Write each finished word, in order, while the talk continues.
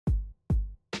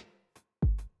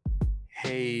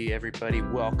Hey everybody,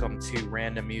 welcome to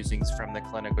Random Musings from the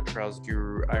Clinical Trials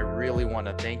Guru. I really want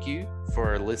to thank you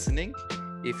for listening.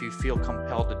 If you feel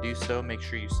compelled to do so, make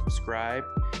sure you subscribe,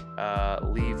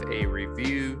 leave a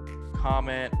review,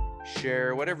 comment,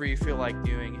 share, whatever you feel like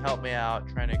doing. Help me out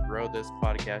trying to grow this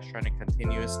podcast, trying to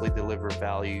continuously deliver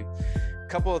value. A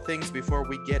couple of things before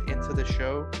we get into the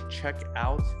show. Check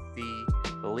out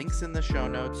the links in the show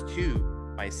notes to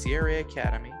my CRA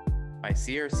Academy, my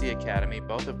CRC Academy,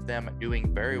 both of them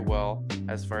doing very well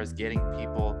as far as getting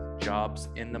people jobs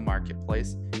in the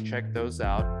marketplace. Check those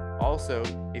out. Also,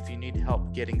 if you need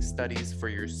help getting studies for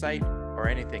your site or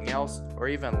anything else, or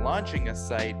even launching a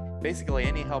site, basically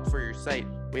any help for your site,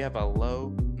 we have a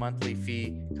low monthly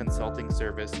fee consulting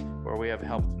service where we have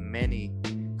helped many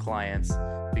clients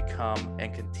become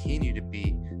and continue to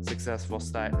be successful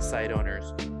site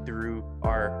owners through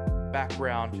our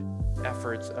background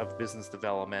efforts of business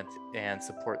development and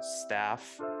support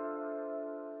staff.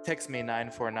 Text me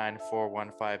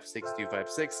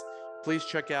 949-415-6256. Please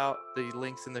check out the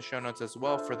links in the show notes as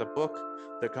well for the book,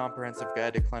 The Comprehensive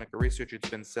Guide to Clinical Research. It's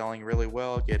been selling really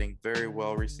well, getting very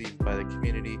well received by the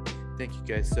community. Thank you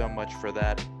guys so much for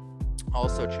that.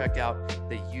 Also, check out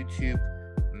the YouTube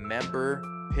member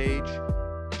page.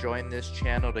 Join this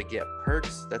channel to get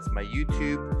perks. That's my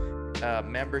YouTube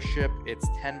membership. It's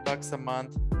 $10 a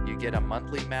month. You get a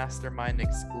monthly mastermind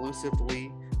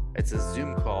exclusively. It's a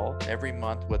Zoom call every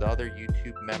month with other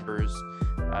YouTube members.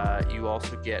 You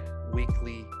also get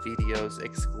weekly videos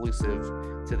exclusive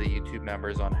to the YouTube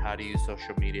members on how to use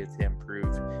social media to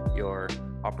improve your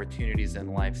opportunities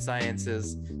in life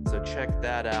sciences. So check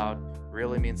that out.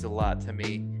 Really means a lot to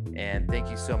me. And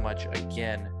thank you so much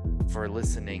again for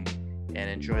listening, and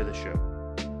enjoy the show.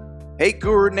 Hey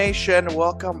Guru Nation,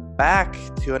 welcome back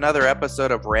to another episode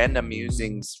of Random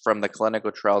Musings from the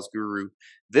Clinical Trials Guru.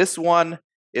 This one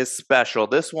is special.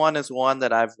 This one is one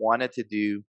that I've wanted to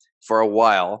do for a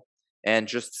while, and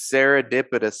just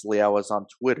serendipitously I was on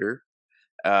Twitter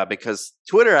because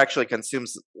Twitter actually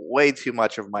consumes way too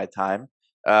much of my time.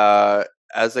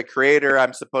 As a creator,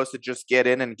 I'm supposed to just get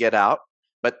in and get out,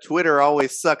 but Twitter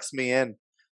always sucks me in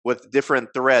with different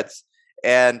threads.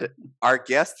 And our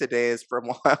guest today is from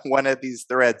one of these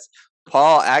threads,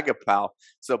 Paul Agapau.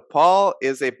 So Paul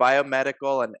is a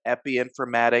biomedical and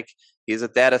epi-informatic. He's a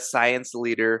data science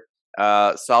leader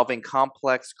solving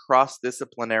complex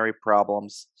cross-disciplinary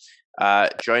problems.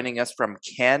 Joining us from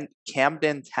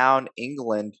Camden Town,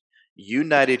 England,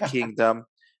 United Kingdom.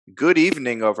 Good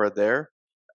evening over there,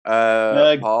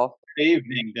 Paul. Good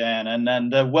evening, Dan,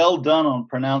 and well done on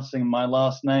pronouncing my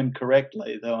last name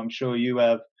correctly, though I'm sure you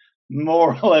have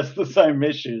more or less the same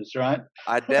issues, right?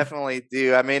 I definitely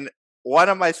do. I mean, one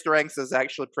of my strengths is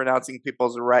actually pronouncing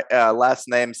people's last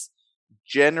names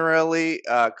generally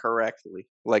correctly,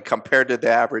 like compared to the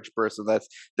average person.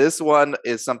 This one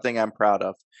is something I'm proud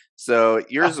of. So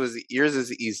yours is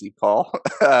easy, Paul.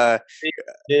 It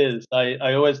is.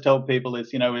 I always tell people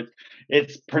it's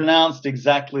pronounced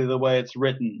exactly the way it's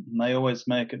written, and they always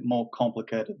make it more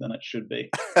complicated than it should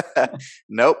be.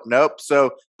 Nope.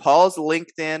 So Paul's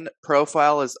LinkedIn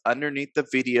profile is underneath the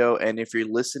video, and if you're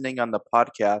listening on the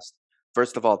podcast,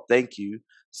 first of all, thank you.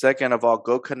 Second of all,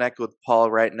 go connect with Paul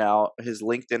right now. His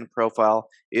LinkedIn profile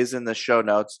is in the show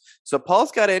notes. So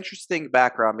Paul's got an interesting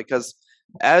background because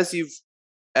as you've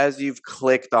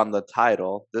clicked on the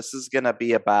title, this is going to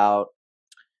be about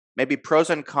maybe pros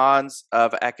and cons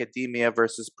of academia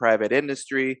versus private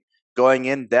industry, going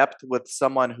in depth with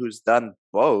someone who's done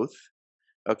both.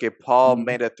 Okay, Paul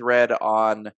made a thread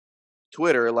on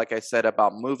Twitter, like I said,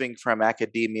 about moving from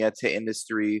academia to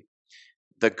industry,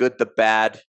 the good, the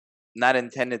bad, not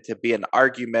intended to be an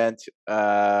argument.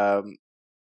 But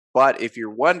if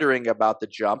you're wondering about the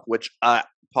jump, which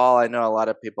Paul, I know a lot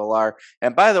of people are.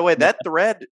 And by the way, that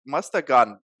thread must have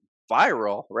gone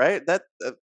viral, right? That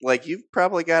like you've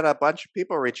probably got a bunch of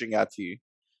people reaching out to you.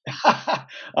 I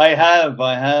have.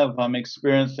 I'm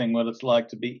experiencing what it's like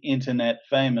to be internet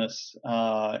famous,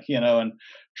 and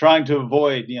trying to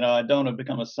avoid, I don't want to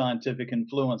become a scientific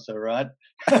influencer, right?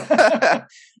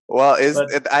 Well,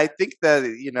 I think that,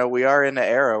 we are in an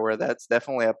era where that's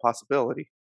definitely a possibility.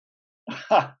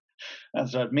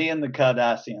 That's right. Me and the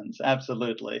Kardashians,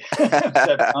 absolutely.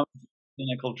 Except I'm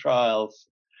clinical trials.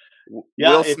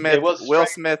 Yeah, Will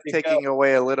Smith taking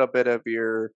away a little bit of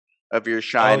your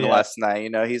shine last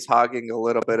night. He's hogging a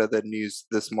little bit of the news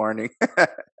this morning.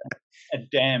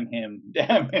 Damn him.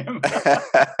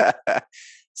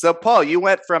 So, Paul, you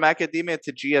went from academia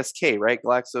to GSK, right?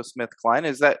 GlaxoSmithKline.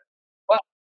 Is that?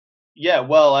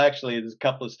 Well, actually, there's a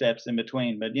couple of steps in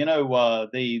between. But,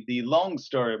 the long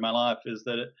story of my life is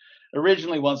that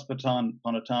originally, once upon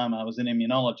a time, I was an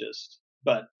immunologist.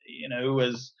 But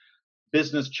as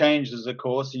business changes, of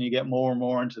course, and you get more and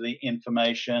more into the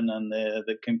information and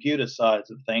the computer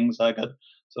sides of things, I got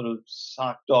sort of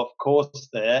sucked off course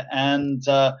there, and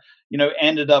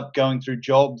ended up going through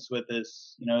jobs with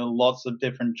this, lots of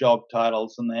different job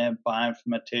titles in there: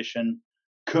 bioinformatician,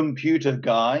 computer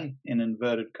guy in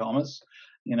inverted commas,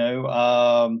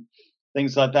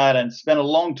 things like that, and spent a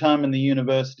long time in the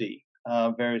university,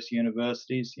 various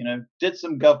universities. Did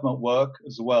some government work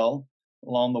as well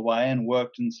along the way, and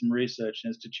worked in some research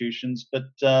institutions. But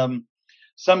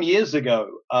some years ago,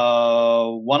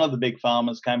 one of the big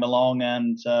farmers came along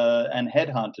and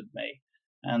headhunted me,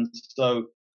 and so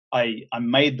I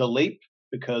made the leap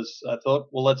because I thought,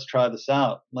 well, let's try this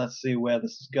out. Let's see where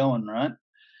this is going, right?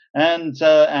 And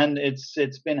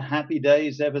it's been happy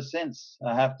days ever since,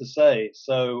 I have to say.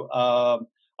 So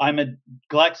I'm at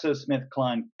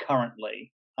GlaxoSmithKline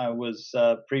currently. I was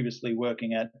previously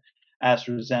working at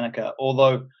AstraZeneca,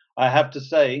 although I have to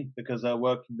say, because I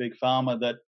work for Big Pharma,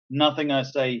 that nothing I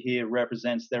say here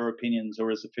represents their opinions or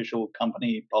is official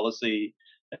company policy,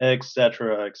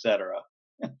 etc., etc.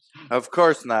 Of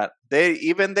course not. They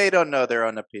don't know their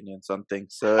own opinions on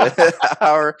things. So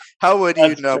how would you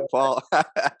That's know, true. Paul? um,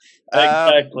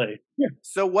 Exactly.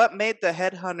 so what made the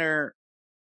headhunter?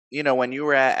 When you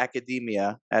were at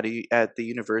academia at the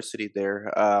university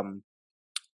there,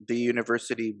 the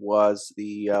university was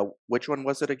the which one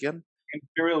was it again?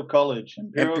 Imperial Imperial College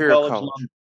College. London.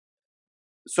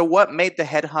 So what made the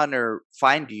headhunter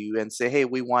find you and say, "Hey,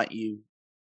 we want you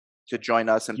to join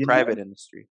us in You know, private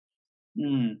industry"?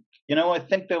 Hmm. I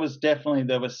think there was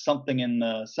something in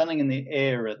the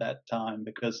air at that time,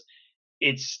 because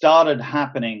it started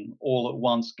happening all at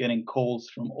once, getting calls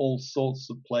from all sorts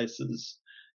of places,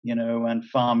 and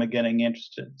pharma getting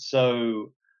interested.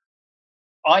 So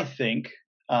I think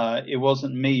it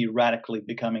wasn't me radically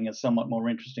becoming a somewhat more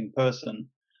interesting person.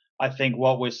 I think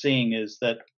what we're seeing is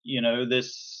that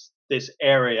this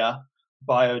area,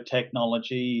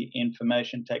 biotechnology,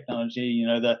 information technology,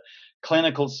 the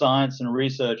clinical science and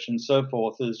research and so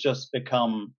forth, has just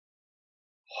become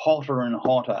hotter and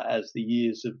hotter as the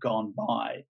years have gone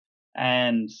by,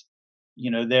 and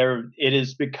there it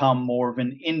has become more of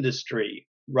an industry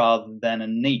rather than a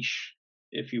niche,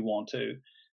 if you want to.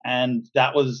 And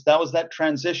that was that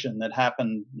transition that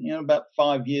happened, about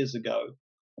 5 years ago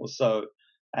or so.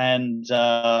 And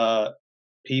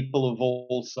people have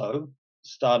also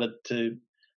started to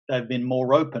they've been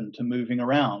more open to moving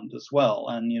around as well,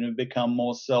 and become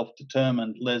more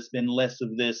self-determined. There's been less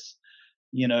of this,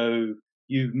 you know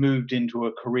you've moved into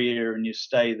a career and you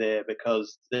stay there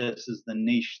because this is the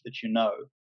niche that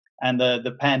and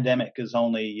the pandemic has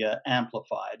only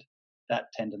amplified that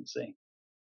tendency.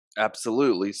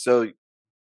 Absolutely. So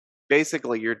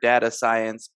basically, your data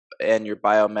science and your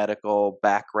biomedical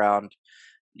background,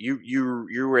 you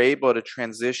were able to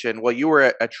transition. Well, you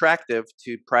were attractive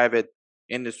to private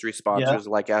industry Yeah. sponsors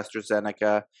like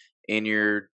AstraZeneca in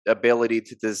your ability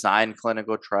to design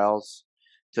clinical trials,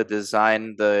 to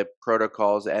design the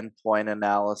protocols, endpoint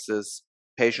analysis,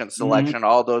 patient Hmm. selection,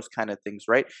 all those kind of things,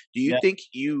 right? Yeah. Do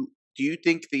you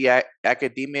think the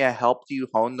academia helped you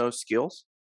hone those skills?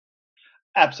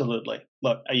 Absolutely.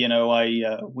 Look,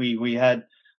 I we had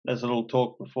this little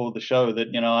talk before the show that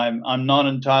I'm not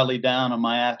entirely down on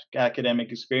my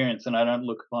academic experience, and I don't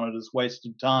look upon it as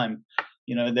wasted time.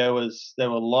 There were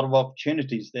a lot of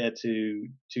opportunities there to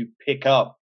pick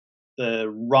up the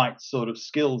right sort of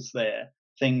skills there,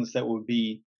 things that would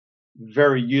be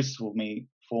very useful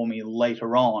for me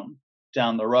later on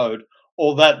down the road.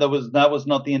 Or that was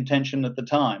not the intention at the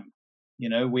time.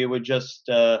 We were just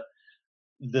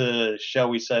the shall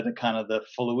we say, the kind of the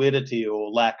fluidity or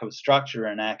lack of structure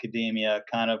in academia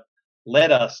kind of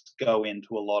led us to go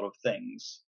into a lot of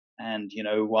things, and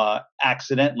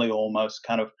accidentally almost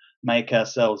kind of make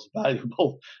ourselves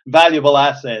valuable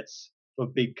assets for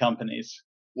big companies.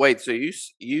 Wait, so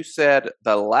you said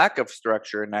the lack of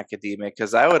structure in academia?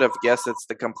 Because I would have guessed it's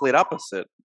the complete opposite.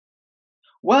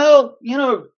 Well,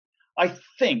 I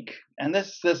think, and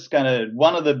this kind of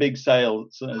one of the big selling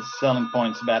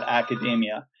points about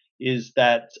academia is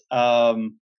that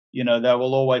they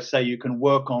will always say you can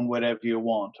work on whatever you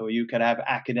want, or you can have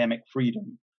academic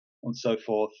freedom and so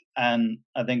forth. And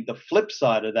I think the flip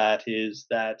side of that is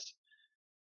that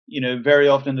very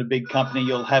often in a big company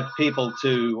you'll have people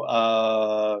to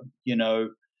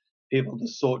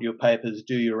sort your papers,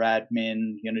 do your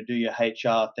admin, do your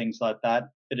HR, things like that.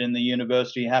 But in the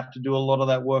university, you have to do a lot of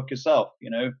that work yourself.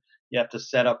 You have to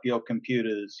set up your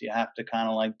computers, you have to kind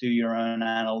of like do your own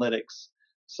analytics,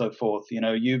 so forth.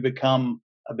 You become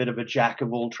a bit of a jack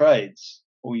of all trades,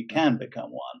 or you Mm. can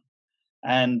become one.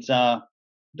 And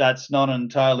that's not an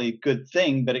entirely good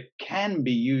thing, but it can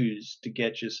be used to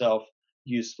get yourself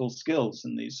useful skills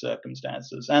in these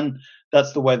circumstances. And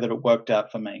that's the way that it worked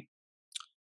out for me.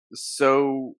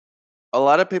 So, a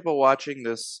lot of people watching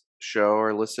this show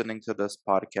or listening to this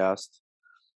podcast,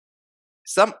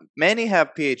 many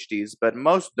have PhDs, but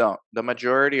most don't. The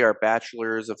majority are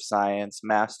bachelors of science,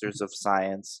 masters of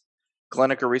science,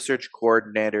 clinical research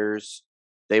coordinators.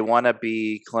 They want to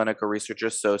be clinical research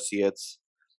associates.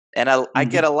 And I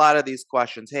get Hmm. a lot of these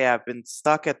questions. Hey, I've been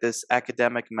stuck at this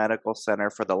academic medical center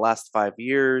for the last 5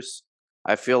 years.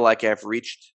 I feel like I've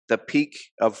reached the peak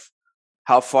of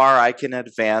how far I can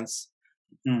advance,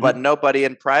 but Hmm. nobody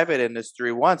in private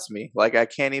industry wants me. Like, I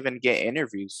can't even get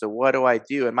interviews. So what do I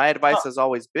do? And my advice has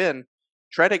always been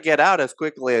try to get out as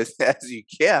quickly as, as you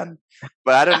can.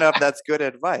 But I don't know if that's good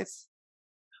advice.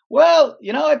 Well,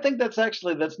 I think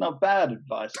that's not bad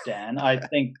advice, Dan. I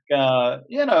think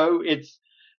it's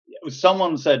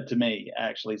someone said to me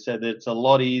actually said that it's a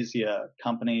lot easier.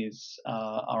 Companies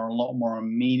are a lot more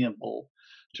amenable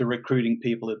to recruiting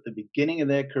people at the beginning of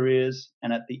their careers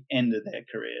and at the end of their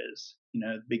careers.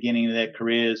 At the beginning of their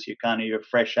careers, you're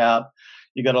fresh out,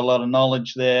 you got a lot of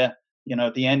knowledge there.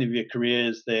 At the end of your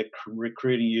careers, they're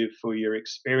recruiting you for your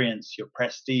experience, your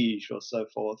prestige, or so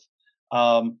forth.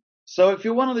 So if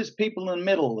you're one of those people in the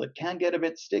middle that can get a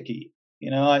bit sticky,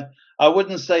 I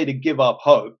wouldn't say to give up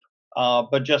hope,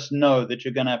 but just know that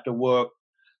you're going to have to work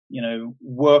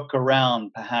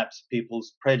around perhaps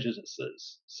people's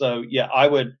prejudices. So yeah, I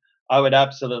would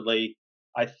absolutely.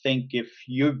 I think if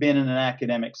you've been in an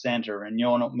academic center and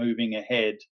you're not moving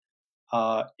ahead,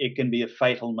 it can be a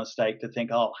fatal mistake to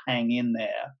think I'll hang in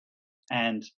there,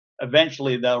 and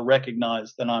eventually they'll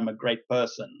recognize that I'm a great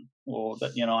person or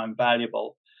that I'm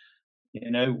valuable.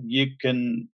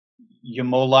 You're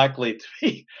more likely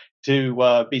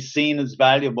to be seen as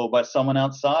valuable by someone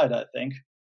outside, I think.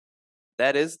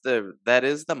 That is the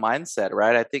mindset,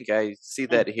 right? I think I see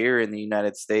Mm. that here in the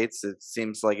United States. It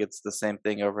seems like it's the same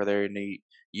thing over there in the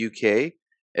UK.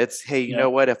 It's, hey, you Yeah, know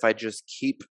what? If I just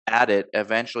keep at it,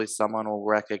 eventually someone will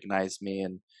recognize me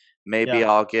and maybe yeah.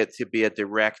 I'll get to be a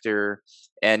director.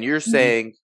 And you're Mhm.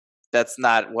 saying that's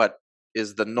not what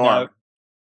is the No, norm.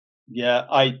 yeah,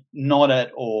 I not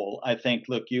at all. I think,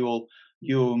 look, you'll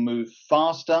move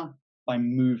faster by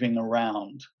moving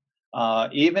around.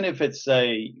 Even if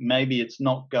maybe it's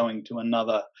not going to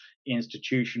another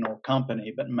institution or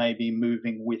company, but maybe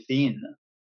moving within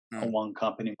Mm, one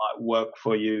company might work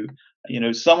for you.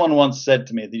 Someone once said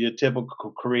to me that your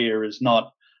typical career is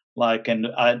not like an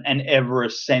ever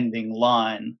ascending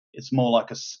line. It's more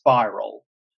like a spiral.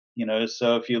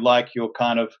 So if you like, you're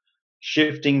kind of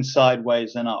shifting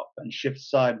sideways and up, and shift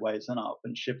sideways and up,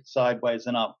 and shift sideways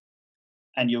and up,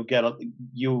 and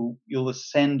you'll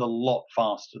ascend a lot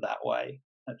faster that way,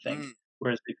 I think. mm.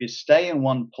 Whereas if you stay in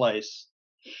one place,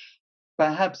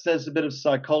 perhaps there's a bit of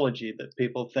psychology that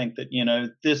people think that,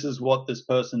 this is what this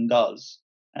person does,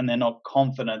 and they're not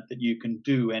confident that you can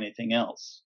do anything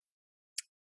else.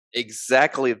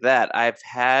 Exactly that. I've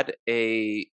had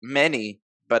a many,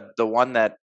 but the one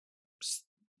s-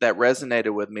 that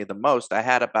resonated with me the most, I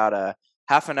had about a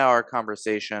half an hour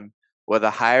conversation with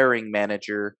a hiring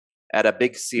manager at a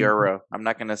big Mhm. CRO. I'm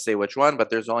not going to say which one, but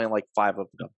there's only like five of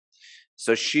them.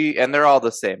 So and they're all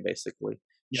the same basically.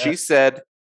 Yeah. She said,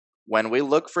 when we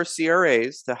look for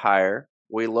CRAs to hire,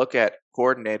 we look at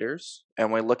coordinators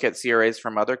and we look at CRAs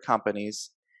from other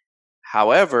companies.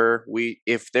 However,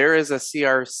 if there is a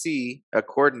CRC, a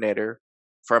coordinator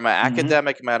from an Mhm.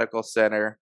 academic medical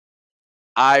center,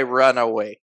 I run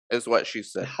away, is what she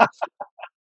said.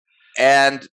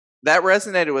 And that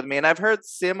resonated with me. And I've heard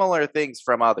similar things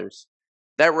from others.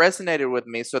 That resonated with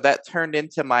me. So that turned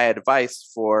into my advice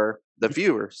for the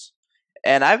viewers.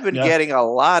 And I've been Yeah. getting a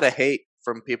lot of hate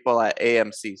from people at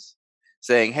AMCs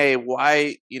saying, hey,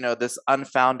 why, this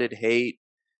unfounded hate?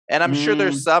 And I'm sure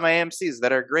there's Mm. some AMCs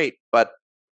that are great, but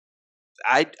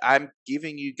I'm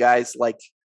giving you guys like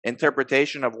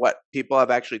interpretation of what people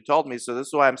have actually told me. So this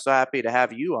is why I'm so happy to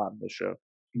have you on the show.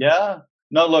 Yeah.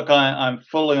 No, look, I'm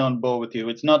fully on board with you.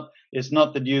 It's not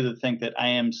that you that think that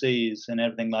AMCs and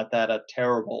everything like that are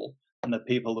terrible and the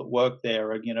people that work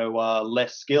there are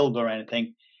less skilled or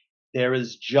anything. There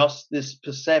is just this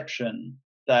perception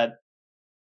that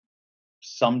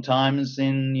sometimes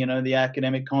in the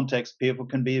academic context people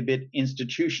can be a bit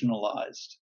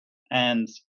institutionalized, and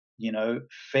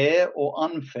fair or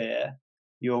unfair,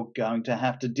 you're going to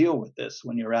have to deal with this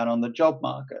when you're out on the job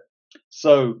market.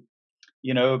 So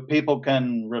people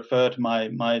can refer to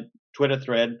my Twitter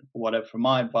thread or whatever for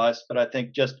my advice, but I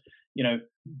think just you know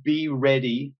be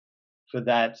ready for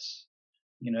that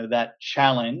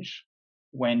challenge,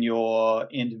 when you're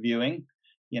interviewing.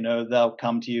 They'll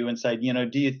come to you and say,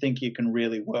 do you think you can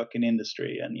really work in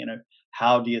industry? And,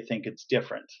 how do you think it's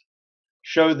different?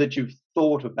 Show that you've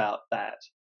thought about that.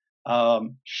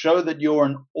 Show that you're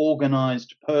an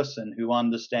organized person who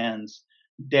understands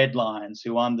deadlines,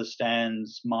 who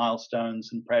understands milestones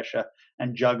and pressure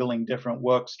and juggling different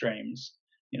work streams,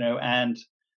 and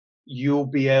you'll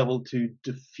be able to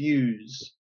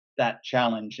diffuse that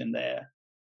challenge in there.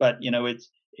 But,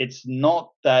 it's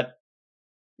not that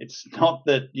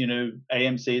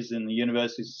AMCs and the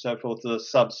universities and so forth are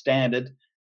substandard.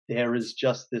 There is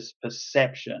just this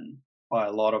perception by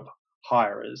a lot of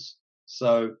hirers.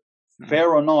 So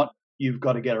fair or not, you've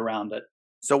got to get around it.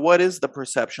 So what is the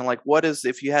perception? Like, what is,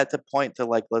 if you had to point to,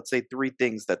 like, let's say 3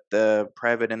 things that the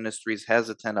private industry is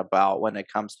hesitant about when it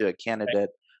comes to a candidate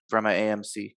from an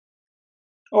AMC?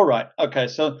 All right. Okay.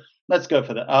 So let's go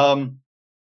for that.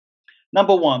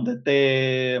 Number one, that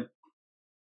they're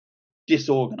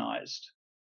disorganized.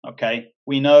 Okay.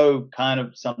 We know kind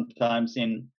of sometimes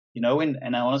and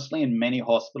honestly in many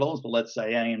hospitals, but let's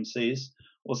say AMCs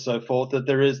or so forth, that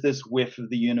there is this whiff of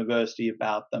the university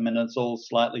about them, and it's all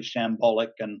slightly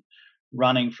shambolic and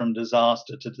running from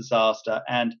disaster to disaster.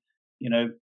 And,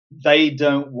 they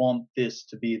don't want this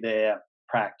to be their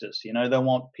practice. They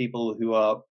want people who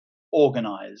are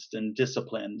organized and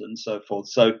disciplined and so forth.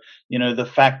 So,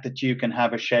 the fact that you can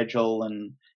have a schedule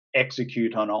and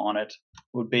execute on it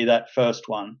would be that first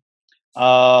one.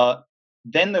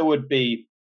 Then there would be,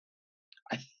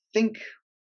 I think,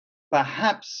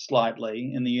 perhaps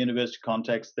slightly in the university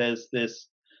context, there's this,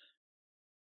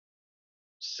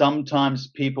 sometimes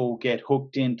people get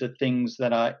hooked into things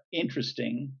that are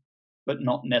interesting, but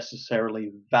not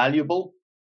necessarily valuable,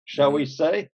 shall we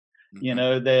say.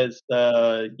 There's,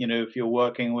 if you're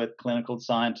working with clinical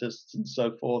scientists and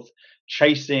so forth,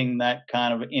 chasing that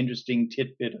kind of interesting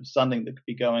tidbit of something that could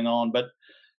be going on. But,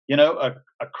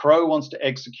 a crow wants to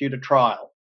execute a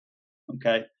trial.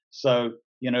 Okay. So,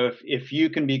 if you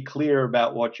can be clear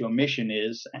about what your mission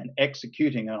is and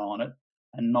executing on it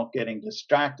and not getting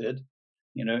distracted,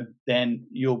 then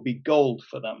you'll be gold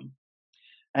for them.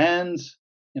 And,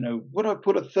 would I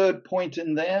put a third point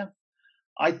in there?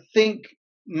 I think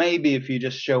maybe if you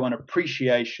just show an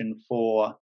appreciation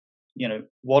for,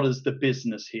 what is the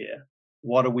business here?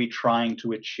 What are we trying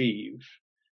to achieve?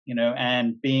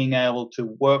 And being able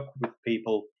to work with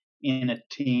people in a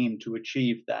team to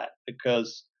achieve that.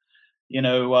 Because,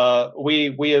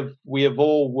 we have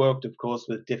all worked, of course,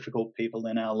 with difficult people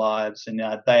in our lives, and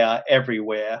they are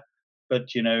everywhere. But,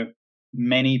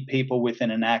 many people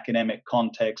within an academic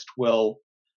context will,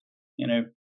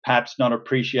 perhaps not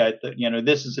appreciate that,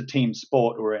 this is a team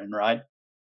sport we're in, right?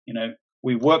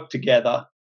 We work together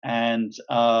and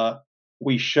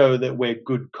we show that we're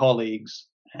good colleagues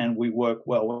and we work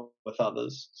well with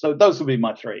others. So those would be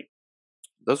my 3.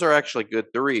 Those are actually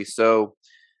good 3. So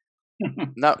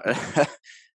no,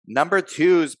 number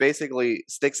 2 is basically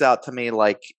sticks out to me,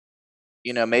 like,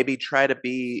 maybe try to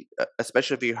be,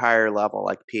 especially if you higher level,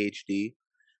 like PhD,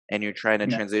 and you're trying to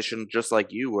transition just like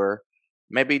you were,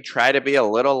 maybe try to be a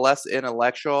little less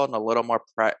intellectual and a little more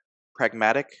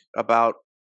pragmatic about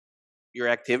your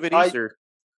activities. I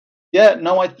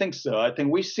think so. I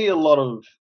think we see a lot of,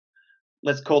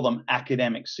 let's call them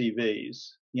academic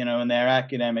CVs, and they're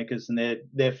academic and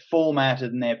they're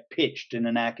formatted and they're pitched in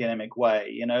an academic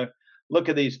way. Look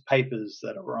at these papers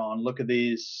that are on, look at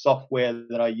these software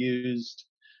that I used,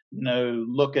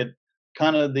 look at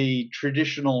kind of the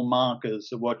traditional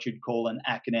markers of what you'd call an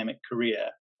academic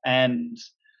career. And,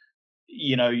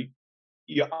 you're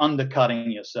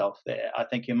undercutting yourself there. I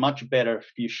think you're much better if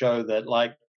you show that,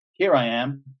 like, here I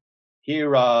am,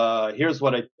 here's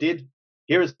what I did,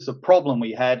 here is the problem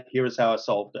we had, here is how I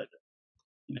solved it.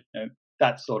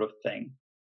 That sort of thing.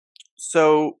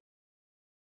 So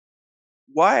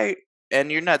why, and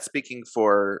you're not speaking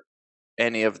for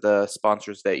any of the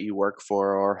sponsors that you work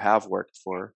for or have worked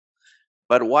for,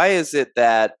 but why is it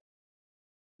that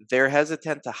they're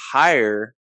hesitant to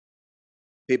hire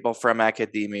people from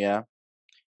academia,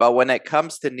 but when it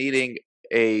comes to needing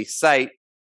a site,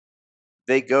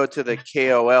 they go to the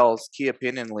KOLs, key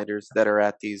opinion leaders that are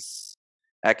at these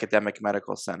academic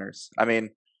medical centers? I mean,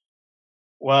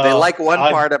 they like one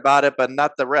part about it, but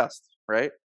not the rest,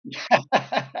 right?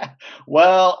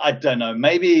 Well, I don't know.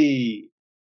 Maybe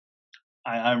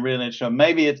I'm really not sure.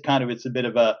 Maybe it's a bit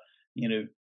of a,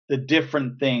 the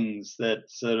different things that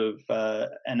sort of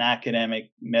an academic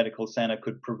medical center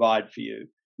could provide for you.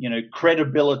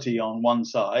 Credibility on one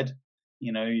side.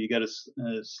 You go to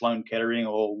Sloan Kettering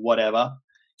or whatever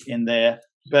in there.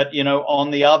 But, on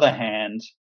the other hand,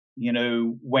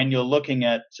 when you're looking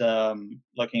at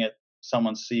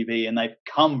someone's CV and they've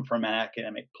come from an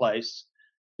academic place,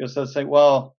 you'll sort of say,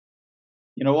 well,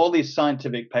 all these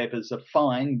scientific papers are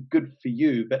fine, good for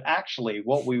you, but actually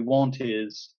what we want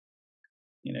is,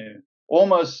 you know,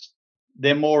 almost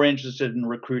they're more interested in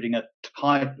recruiting a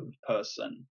type of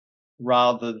person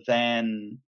rather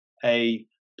than a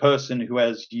person who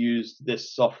has used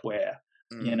this software,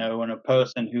 Mm. and a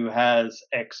person who has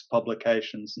X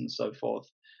publications and so forth.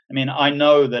 I mean, I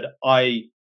know that I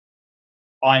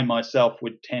myself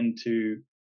would tend to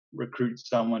recruit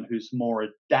someone who's more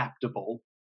adaptable,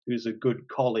 who's a good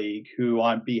colleague, who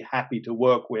I'd be happy to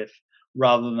work with,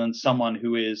 rather than someone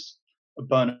who is a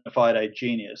bona fide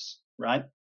genius, right?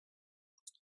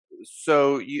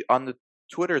 So you on the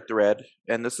Twitter thread,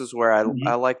 and this is where I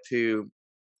Mhm. like to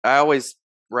I always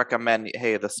recommend,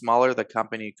 hey, the smaller the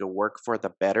company you could work for, the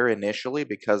better initially,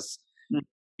 because Mm.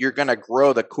 you're gonna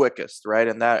grow the quickest, right?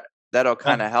 And that'll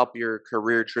kind Yeah. of help your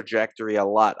career trajectory a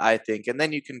lot, I think. And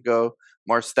then you can go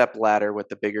more step ladder with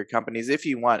the bigger companies if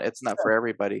you want. It's not for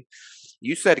everybody.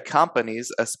 You said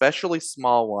companies, especially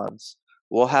small ones,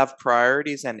 will have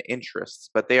priorities and interests,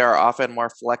 but they are often more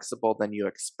flexible than you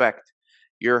expect.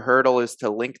 Your hurdle is to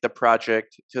link the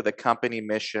project to the company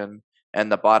mission and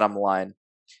the bottom line.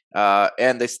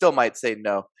 And they still might say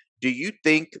no. Do you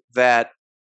think that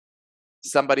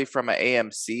somebody from an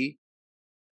AMC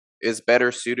is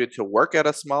better suited to work at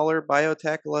a smaller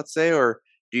biotech, let's say, or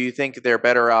do you think they're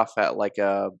better off at like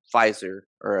a Pfizer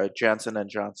or a Johnson and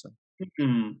Johnson?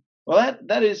 Hmm. Well,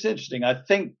 that is interesting. I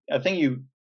think you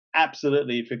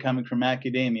absolutely, if you're coming from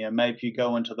academia, maybe if you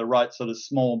go into the right sort of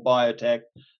small biotech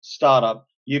startup,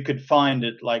 you could find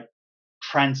it like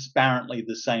transparently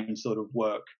the same sort of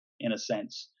work in a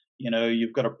sense.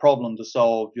 You've got a problem to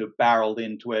solve, you're barreled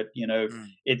into it, Mm,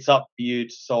 it's up to you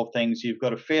to solve things. You've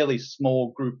got a fairly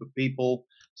small group of people,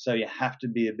 so you have to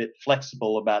be a bit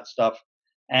flexible about stuff.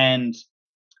 And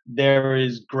there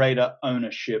is greater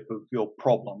ownership of your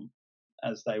problem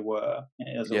as it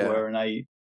yeah. were in a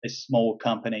small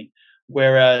company.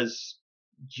 Whereas,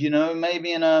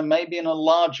 maybe in a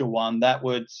larger one that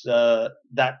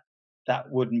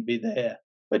wouldn't be there.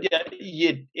 But yeah,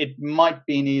 it might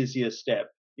be an easier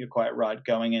step. You're quite right,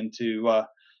 going a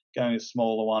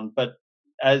smaller one. But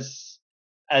as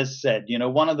as said,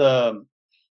 one of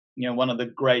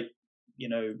the great, you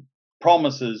know,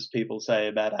 promises people say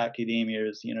about academia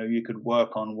is, you could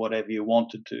work on whatever you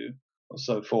wanted to, or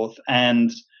so forth.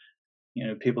 And,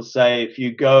 people say if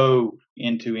you go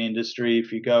into industry,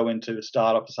 if you go into a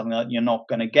startup or something like that, you're not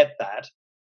going to get that.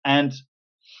 And,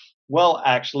 well,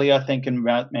 actually, I think in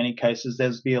many cases,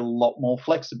 there's be a lot more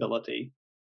flexibility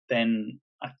than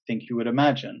I think you would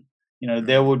imagine.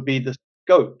 There Mm, would be the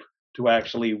scope to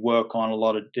actually work on a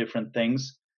lot of different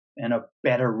things in a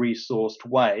better resourced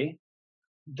way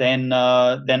than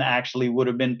actually would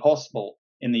have been possible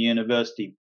in the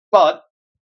university. But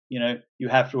you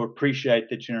have to appreciate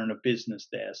that you're in a business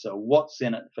there. So what's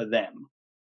in it for them?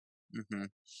 hmm.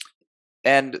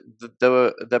 And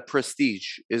the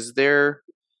prestige, is there?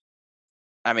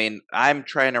 I mean, I'm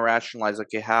trying to rationalize.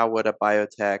 Okay, how would a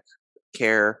biotech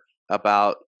care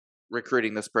about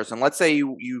recruiting this person? Let's say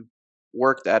you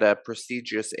worked at a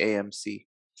prestigious AMC.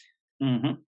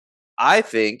 Hmm. I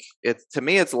think it's to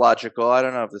me it's logical. I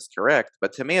don't know if this is correct,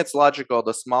 but to me it's logical.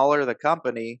 The smaller the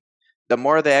company, the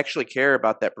more they actually care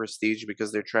about that prestige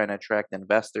because they're trying to attract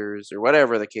investors or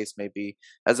whatever the case may be,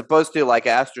 as opposed to like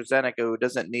AstraZeneca who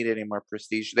doesn't need any more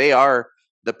prestige. They are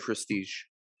the prestige.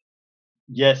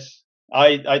 Yes,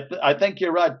 I think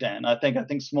you're right, Dan. I think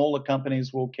smaller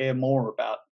companies will care more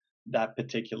about that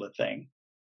particular thing.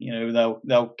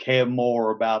 They'll care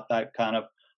more about that kind of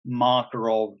marker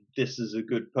of this is a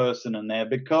good person in there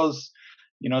because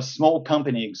a small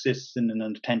company exists in an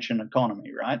attention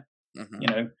economy, right? Hmm. You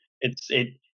know,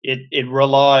 it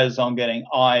relies on getting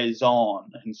eyes on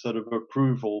and sort of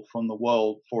approval from the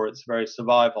world for its very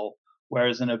survival.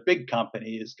 Whereas in a big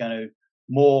company is going to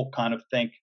more kind of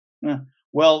think, "Eh,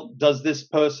 well, does this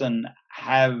person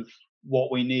have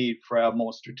what we need for our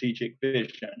more strategic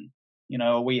vision?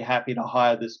 Are we happy to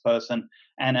hire this person?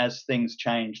 And as things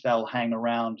change, they'll hang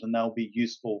around and they'll be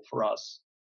useful for us,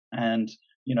 and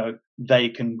they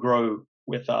can grow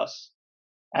with us."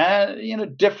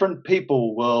 And different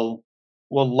people will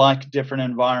like different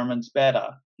environments better.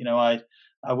 I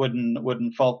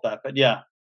wouldn't fault that. But yeah,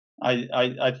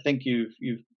 I think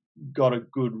you've got a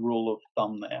good rule of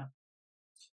thumb there.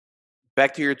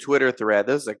 Back to your Twitter thread.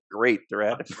 This is a great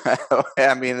thread.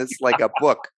 I mean, it's like a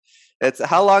book. It's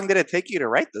how long did it take you to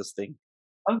write this thing?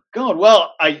 Oh God,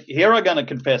 well, I'm going to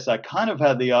confess I kind of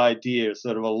had the idea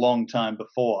sort of a long time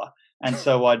before, and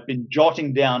so I'd been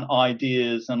jotting down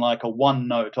ideas and like a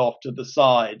OneNote off to the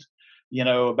side,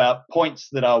 about points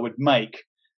that I would make.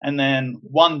 And then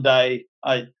one day,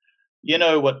 you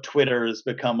know what Twitter has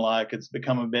become like. It's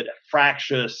become a bit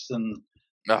fractious and,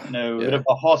 Oh, a bit yeah, of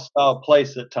a hostile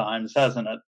place at times, hasn't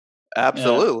it? Yeah,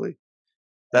 absolutely.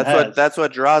 it has. That's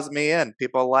what draws me in.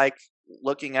 People like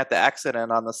looking at the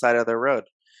accident on the side of the road.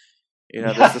 This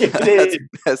Yeah, is it that's is,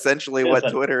 essentially what isn't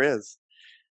it? Twitter is.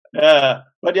 Yeah,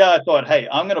 but yeah, I thought, hey,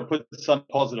 I'm going to put some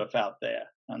positive out there,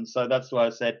 and so that's why I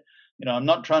said, I'm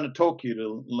not trying to talk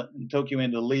you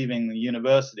into leaving the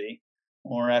university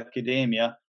or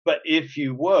academia, but if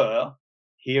you were,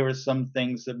 here are some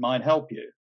things that might help you.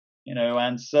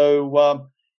 And so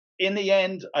in the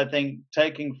end, I think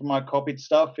taking from my copied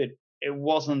stuff, it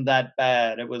wasn't that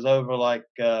bad. It was over like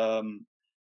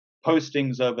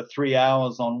postings over 3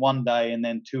 hours on one day and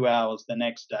then 2 hours the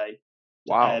next day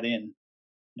to Wow. add in.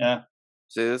 Yeah.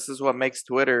 See, this is what makes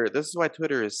Twitter. This is why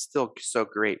Twitter is still so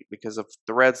great because of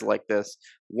threads like this.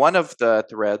 One of the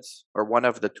threads or one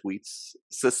of the tweets,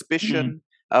 Mhm. suspicion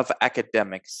of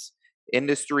academics.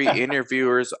 Industry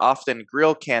interviewers often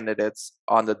grill candidates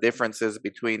on the differences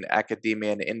between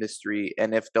academia and industry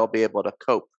and if they'll be able to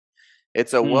cope.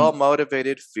 It's a well Mm.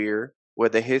 motivated fear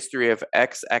with a history of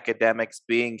ex academics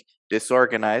being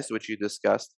disorganized, which you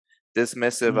discussed,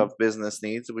 dismissive Mm. of business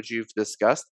needs, which you've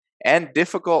discussed, and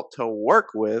difficult to work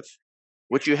with,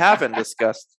 which you haven't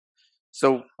discussed.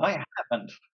 So, I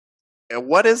haven't.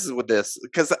 what is with this?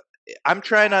 Because I'm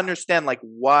trying to understand, like,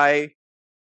 why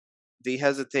the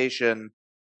hesitation.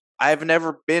 I've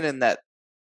never been in that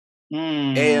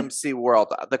Mm. AMC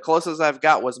world. The closest I've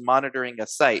got was monitoring a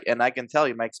site, and I can tell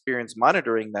you my experience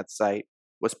monitoring that site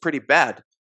was pretty bad.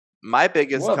 My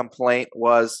biggest Well, complaint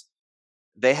was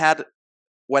they had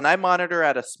when I monitor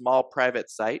at a small private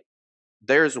site,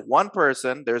 there's one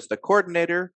person, there's the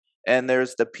coordinator, and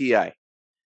there's the PI,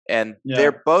 and yeah.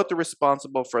 they're both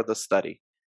responsible for the study.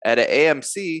 At an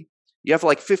AMC, you have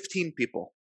like 15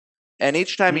 people, and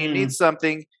each time you need Mm.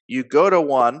 something, you go to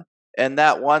one, and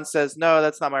that one says, "No,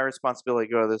 that's not my responsibility.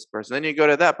 Go to this person." Then you go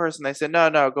to that person, they say, "No,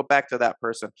 no, go back to that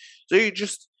person." So you're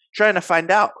just trying to find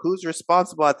out who's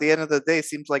responsible. At the end of the day,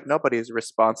 seems like nobody is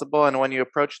responsible. And when you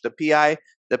approach the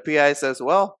PI says,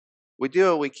 "Well, we do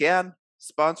what we can.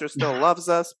 Sponsor still loves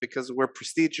us because we're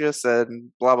prestigious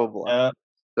and blah blah blah." Yeah.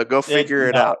 So go figure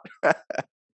it No. out.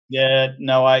 Yeah.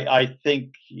 No. I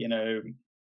think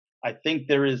I think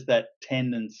there is that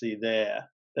tendency there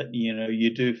that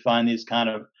you do find these kind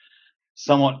of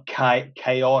somewhat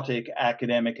chaotic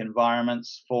academic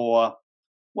environments for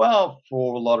a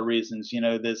lot of reasons.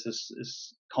 There's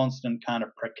this constant kind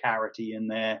of precarity in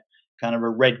there, kind of a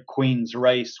red queen's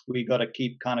race. We got to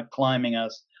keep kind of climbing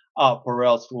us up, or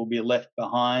else we'll be left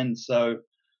behind. So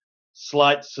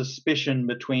slight suspicion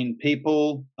between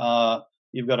people.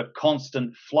 You've got a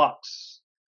constant flux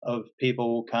of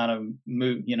people kind of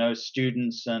move,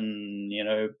 students and,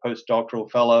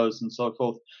 postdoctoral fellows and so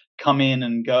forth come in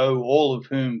and go, all of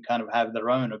whom kind of have their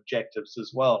own objectives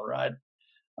as well, right?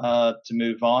 To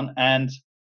move on. And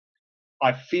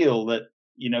I feel that,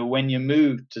 when you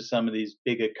move to some of these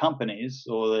bigger companies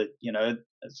or, as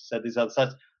I said, these other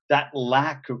sites, that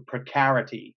lack of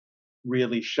precarity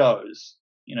really shows.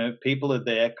 People are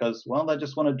there because, well, they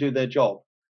just want to do their job.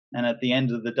 And at the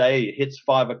end of the day, it hits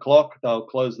 5 o'clock, they'll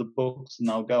close the books and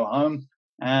they'll go home.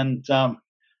 And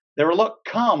they're a lot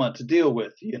calmer to deal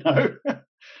with.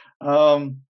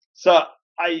 um, so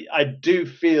I do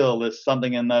feel there's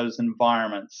something in those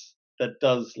environments that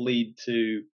does lead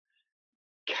to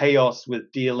chaos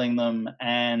with dealing them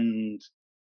and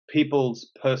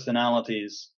people's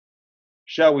personalities,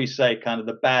 shall we say, kind of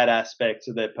the bad aspects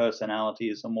of their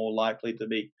personalities are more likely to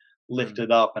be Mm,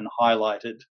 lifted up and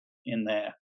highlighted in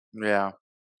there. yeah.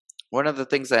 One of the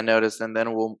things I noticed, and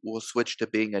then we'll switch to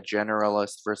being a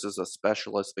generalist versus a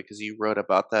specialist because you wrote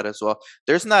about that as well.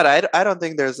 There's not, I don't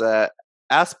think there's a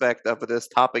aspect of this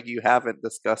topic you haven't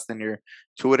discussed in your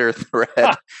Twitter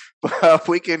thread, but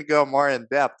we can go more in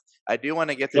depth. I do want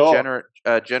to get to Sure.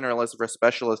 generalist versus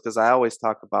specialist because I always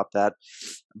talk about that.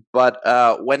 But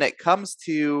when it comes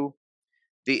to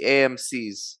the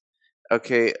AMCs,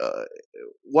 okay,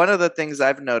 one of the things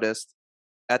I've noticed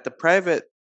at the private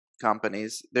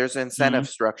companies, there's incentive Mhm.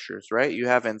 structures, right? You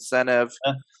have incentive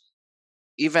Yeah.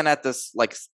 even at this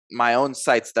like my own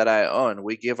sites that I own,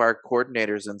 we give our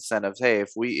coordinators incentives. Hey,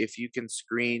 if you can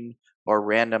screen or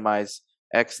randomize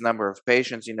X number of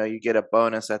patients, you get a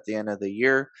bonus at the end of the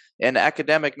year. In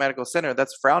academic medical center,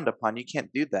 that's frowned upon. You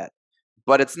can't do that.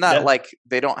 But it's not Yeah. like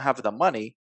they don't have the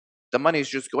money. The money is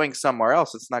just going somewhere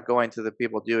else. It's not going to the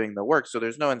people doing the work. So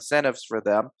there's no incentives for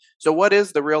them. So what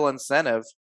is the real incentive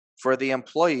for the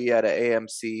employee at a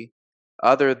AMC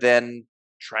other than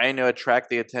trying to attract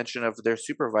the attention of their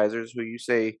supervisors, who you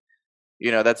say,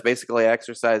 that's basically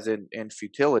exercise in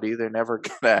futility. They're never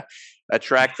gonna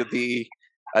attract the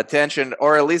attention,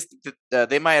 or at least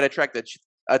they might attract the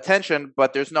attention,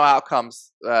 but there's no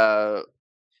outcomes.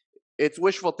 It's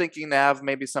wishful thinking to have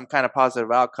maybe some kind of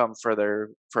positive outcome for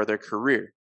their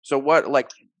career. So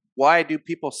why do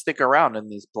people stick around in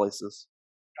these places?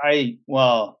 I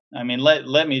mean,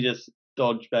 let me just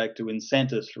dodge back to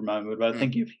incentives for a moment, but I Mm,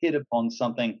 think you've hit upon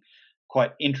something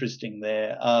quite interesting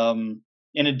there.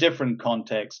 In a different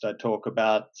context, I talk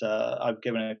about, I've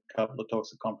given a couple of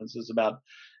talks at conferences about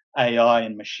AI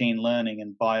and machine learning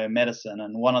and biomedicine.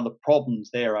 And one of the problems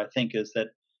there, I think, is that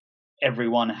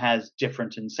everyone has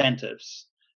different incentives.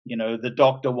 The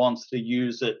doctor wants to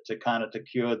use it to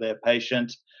cure their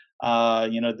patient.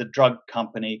 The drug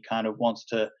company kind of wants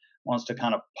to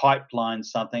kind of pipeline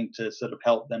something to sort of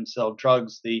help them sell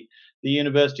drugs. The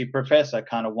university professor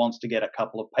kind of wants to get a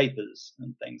couple of papers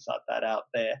and things like that out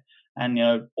there. And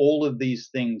all of these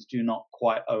things do not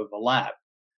quite overlap.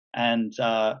 And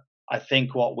I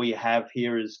think what we have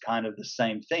here is kind of the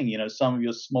same thing. Some of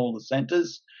your smaller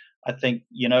centers, I think,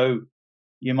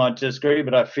 you might disagree,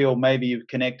 but I feel maybe you've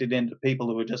connected into people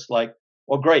who are just like,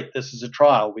 well, great, this is a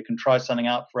trial. We can try something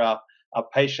out for our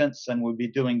patients and we'll be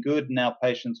doing good and our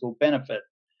patients will benefit.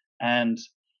 And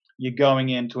you're going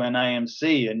into an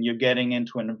AMC and you're getting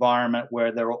into an environment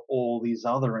where there are all these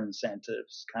other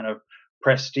incentives, kind of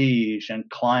prestige and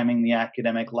climbing the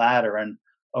academic ladder and,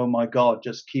 oh my God,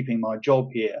 just keeping my job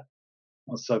here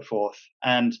and so forth.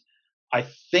 And I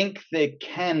think there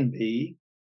can be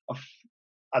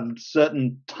a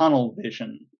certain tunnel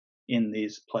vision in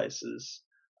these places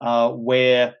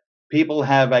where people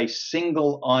have a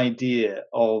single idea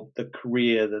of the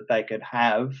career that they could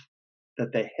have,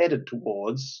 that they're headed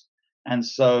towards. And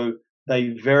so they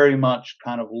very much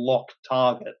kind of lock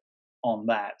target on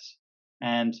that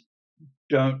and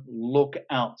don't look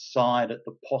outside at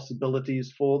the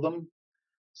possibilities for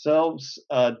themselves,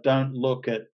 don't look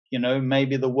at,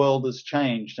 maybe the world has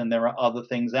changed and there are other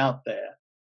things out there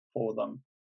for them.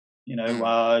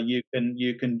 mm,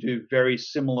 You can do very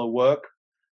similar work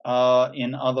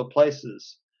in other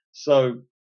places. So,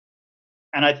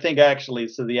 and I think actually,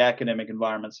 so the academic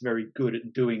environment's very good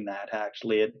at doing that.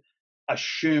 Actually, at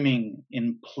assuming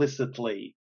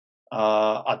implicitly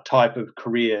a type of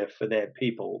career for their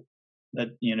people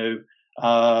that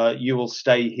you will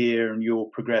stay here and you'll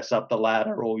progress up the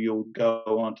ladder or you'll go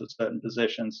on to certain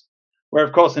positions. Where,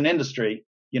 of course, in industry,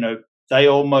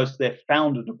 they're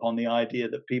founded upon the idea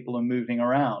that people are moving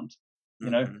around.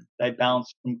 mhm. They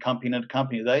bounce from company to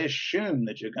company. They assume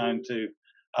that you're going to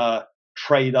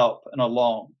trade up and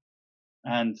along.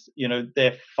 And,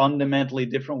 they're fundamentally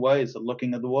different ways of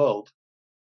looking at the world.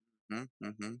 Mhm,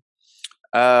 mhm.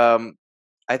 Um,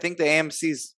 I think the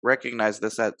AMC's recognize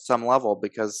this at some level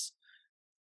because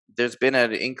there's been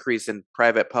an increase in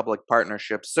private-public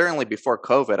partnerships. Certainly before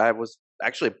COVID, I was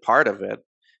actually part of it.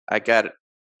 I got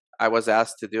I was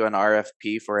asked to do an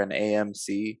RFP for an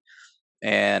AMC,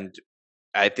 and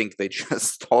I think they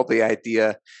just stole the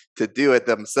idea to do it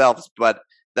themselves, but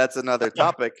that's another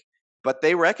topic. But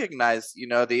they recognize,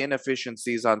 the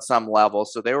inefficiencies on some level,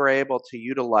 so they were able to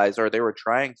utilize, or they were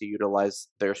trying to utilize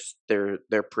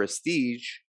their prestige,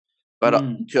 but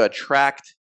Mm, to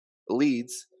attract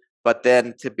leads, but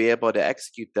then to be able to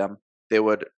execute them, they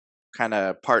would kind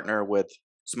of partner with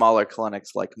smaller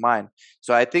clinics like mine.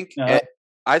 So I think uh,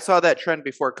 I saw that trend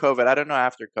before COVID. I don't know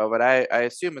after COVID. I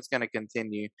assume it's going to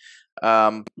continue.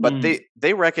 But mm.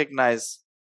 they recognize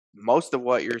most of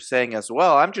what you're saying as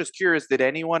well. I'm just curious, did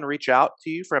anyone reach out to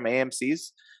you from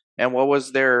AMC's, and what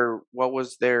was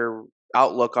their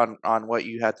outlook on what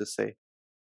you had to say?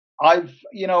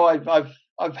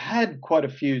 I've had quite a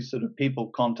few sort of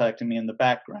people contacting me in the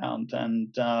background,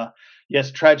 and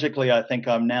yes, tragically, I think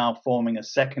I'm now forming a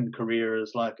second career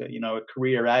as like a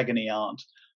career agony aunt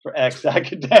for ex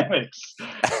academics.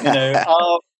 You know,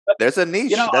 uh, There's a you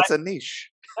niche. know, That's a niche.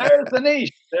 there's the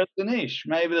niche. There's the niche.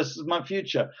 Maybe this is my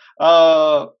future.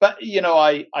 But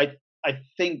I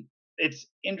think it's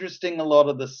interesting. A lot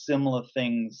of the similar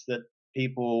things that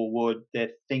they're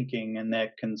thinking and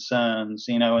their concerns.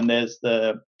 And there's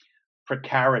the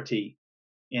precarity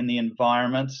in the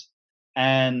environment,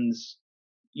 and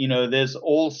there's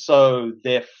also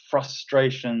their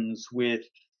frustrations with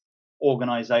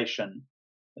organization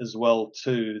as well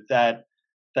too, that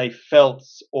they felt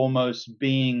almost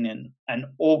being an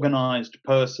organized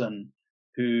person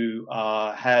who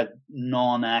had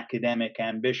non-academic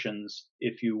ambitions,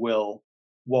 if you will,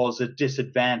 was a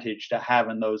disadvantage to have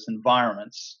in those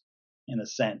environments, in a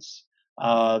sense.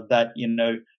 that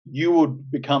you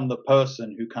would become the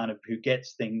person who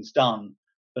gets things done,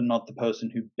 but not the person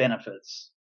who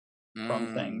benefits from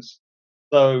Mm. things.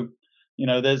 So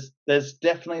there's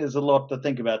definitely there's a lot to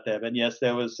think about there. But yes,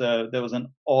 there was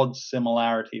an odd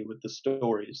similarity with the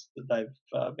stories that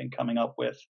they've been coming up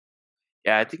with.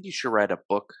 Yeah, I think you should write a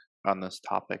book on this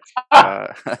topic.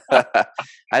 Ah!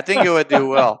 I think it would do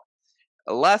well.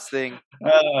 Last thing,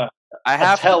 uh, I a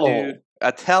have to do tell-all.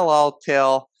 a tell-all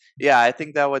tale. Yeah, I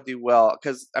think that would do well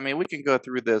because I mean we can go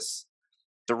through this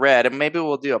thread and maybe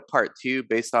we'll do a part two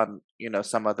based on Yeah,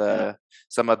 some of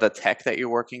the tech that you're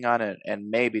working on and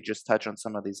maybe just touch on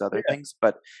some of these other yeah, things.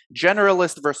 But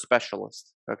generalist versus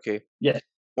specialist. Okay, yes.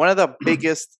 one of the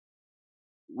biggest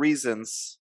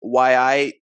reasons why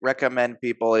I recommend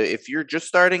people if you're just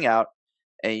starting out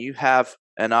and you have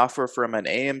an offer from an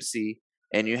AMC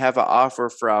and you have an offer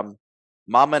from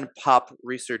mom and pop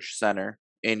research center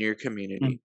in your Mm,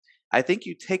 community, I think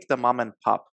you take the mom and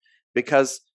pop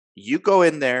because you go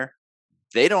in there,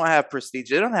 they don't have prestige,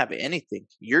 they don't have anything.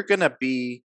 You're going to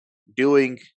be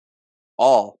doing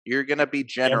you're going to be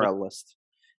every generalist.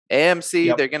 AMC,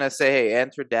 Yep. they're gonna say, "Hey,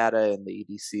 enter data in the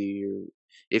EDC." Or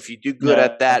if you do good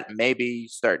at Yeah. that, maybe you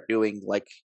start doing like,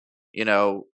 you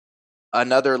know,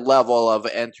 another level of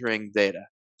entering data.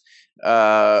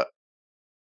 Uh,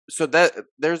 so that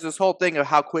there's this whole thing of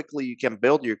how quickly you can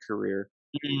build your career.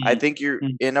 I Mm, think you're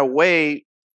mm, in a way.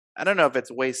 I don't know if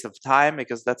it's a waste of time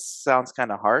because that sounds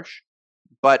kind of harsh,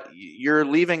 but you're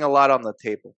leaving a lot on the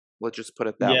table. Let's just put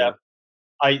it that yeah. way.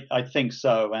 I think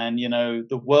so. And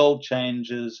the world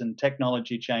changes and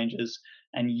technology changes,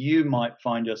 and you might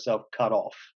find yourself cut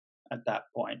off at that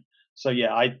point. So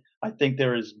yeah, I think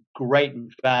there is great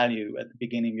value at the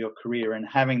beginning of your career in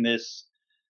having this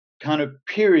kind of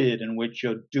period in which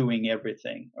you're doing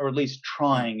everything, or at least Mm,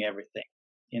 trying everything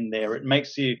in there. mm. It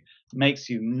makes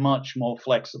you much more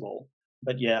flexible.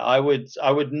 But yeah, I would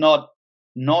not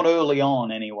early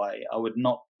on anyway. I would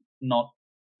not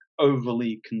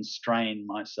overly constrain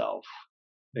myself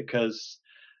because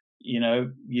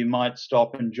you might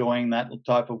stop enjoying that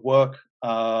type of work.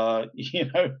 There,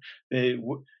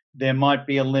 there might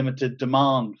be a limited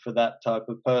demand for that type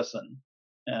of person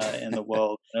in the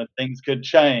world. Things could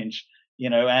change,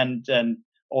 and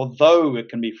although it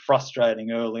can be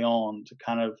frustrating early on to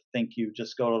kind of think you've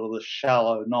just got all the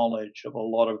shallow knowledge of a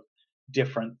lot of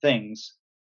different things,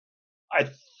 I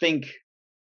think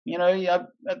yeah,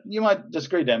 you might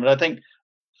disagree, Dan, but I think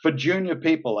for junior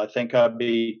people, I think I'd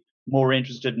be more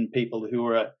interested in people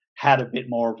who had a bit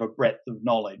more of a breadth of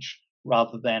knowledge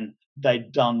rather than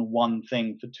they'd done one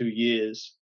thing for 2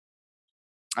 years.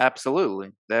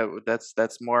 Absolutely.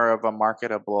 That's more of a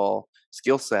marketable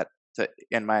skill set,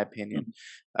 in my opinion. Mm,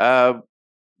 Uh,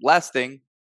 Last thing,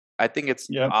 I think it's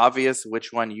yeah. obvious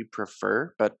which one you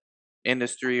prefer, but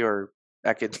industry or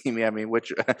academia, I mean,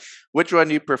 which which one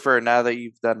you prefer now that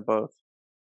you've done both?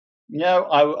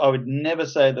 I would never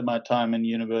say that my time in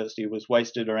university was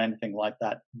wasted or anything like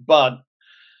that. But,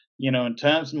 in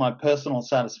terms of my personal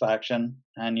satisfaction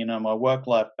and, my work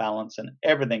life balance and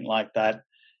everything like that,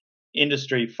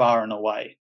 industry far and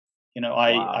away.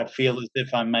 I Wow. feel as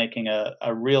if I'm making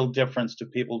a real difference to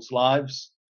people's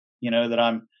lives, that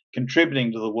I'm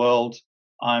contributing to the world,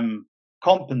 I'm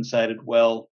compensated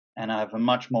well, and I have a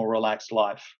much more relaxed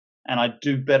life. And I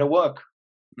do better work,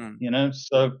 Hmm.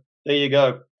 so there you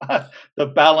go. The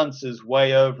balance is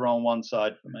way over on one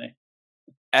side for me.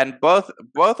 And both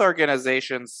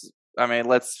organizations, I mean,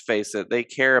 let's face it, they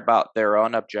care about their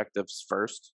own objectives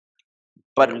first. There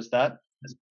But is that.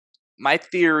 my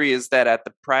theory is that at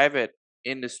the private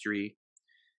industry,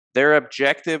 their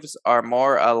objectives are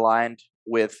more aligned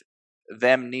with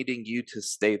them needing you to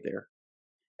stay there.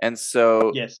 And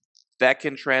so Yes. that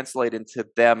can translate into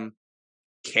them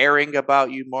caring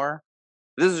about you more.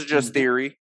 This is just Mhm.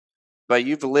 theory, but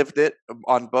you've lived it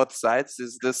on both sides.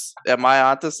 Am I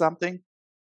onto something?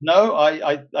 No,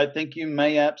 I think you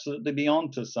may absolutely be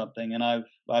onto something, and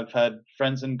I've had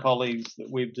friends and colleagues that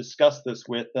we've discussed this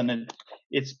with, and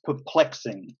it's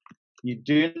perplexing. You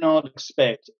do not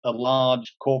expect a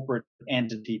large corporate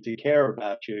entity to care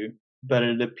about you, but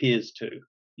it appears to.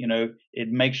 It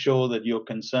makes sure that your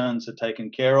concerns are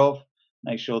taken care of,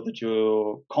 make sure that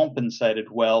you're compensated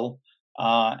well,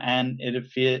 and it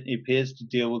appears to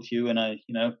deal with you in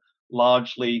a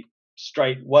largely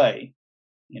straight way.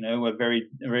 We're very,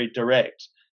 very direct,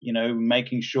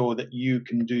 making sure that you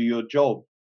can do your job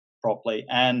properly.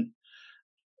 And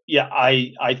yeah,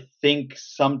 I think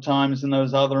sometimes in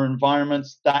those other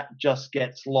environments that just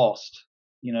gets lost.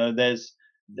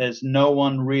 There's no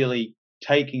one really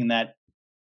taking that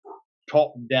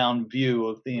top down view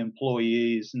of the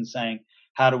employees and saying,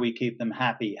 How do we keep them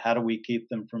happy? How do we keep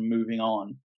them from moving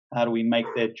on? How do we make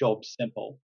their job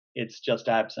simple? It's just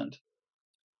absent.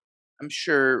 I'm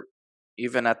sure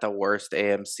even at the worst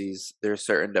AMC's, there's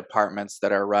certain departments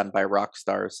that are run by rock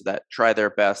stars that try their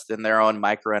best in their own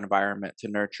microenvironment to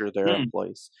nurture their Hmm,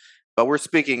 employees. But we're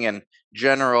speaking in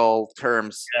general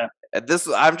terms. yeah. This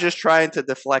I'm just trying to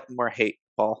deflect more hate,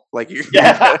 Paul. Like you're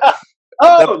Yeah. the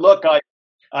Oh, look,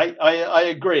 I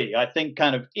agree. I think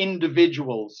kind of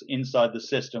individuals inside the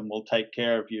system will take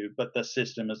care of you, but the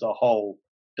system as a whole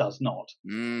does not.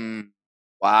 mm,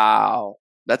 wow.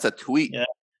 That's a tweet. Yeah,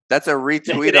 That's a it is.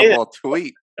 retweetable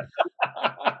tweet.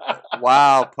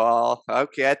 Wow, Paul.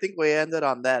 Okay, I think we ended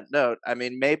on that note. I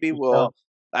mean, maybe Yeah, we'll,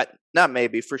 not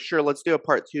maybe, for sure. Let's do a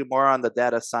part two more on the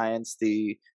data science,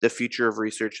 the future of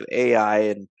research, the AI,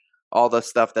 and all the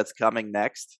stuff that's coming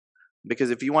next.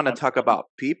 Because if you want to talk absolutely. about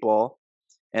people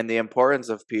and the importance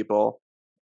of people,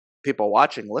 people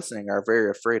watching, listening are very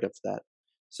afraid of that.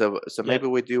 So Yeah, maybe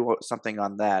we do something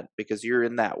on that because you're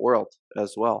in that world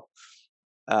as well.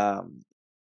 Um,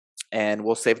 and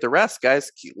we'll save the rest, guys.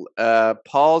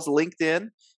 Paul's LinkedIn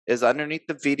is underneath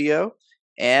the video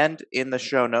and in the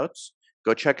show notes.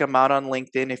 Go check him out on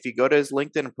LinkedIn. If you go to his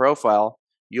LinkedIn profile,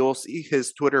 you'll see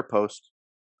his Twitter post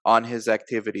on his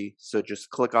activity. So just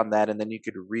click on that, and then you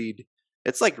could read.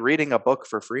 It's like reading a book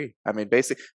for free. I mean,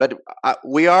 basically, but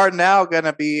we are now going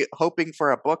to be hoping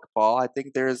for a book, Paul. I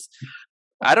think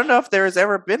I don't know if there's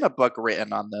ever been a book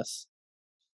written on this.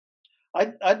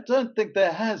 I don't think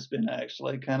there has been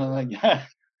actually. Kind of like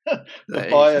the Uh,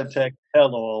 biotech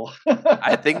tell-all.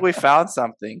 I think we found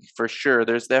something for sure.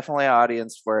 There's definitely an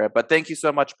audience for it. But thank you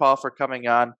so much, Paul, for coming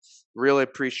on. Really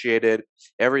appreciate it.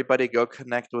 Everybody go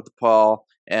connect with Paul,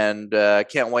 and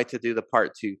can't wait to do the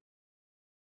part two.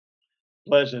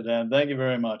 Pleasure, Dan. Thank you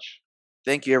very much.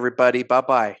 Thank you, everybody. Bye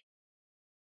bye.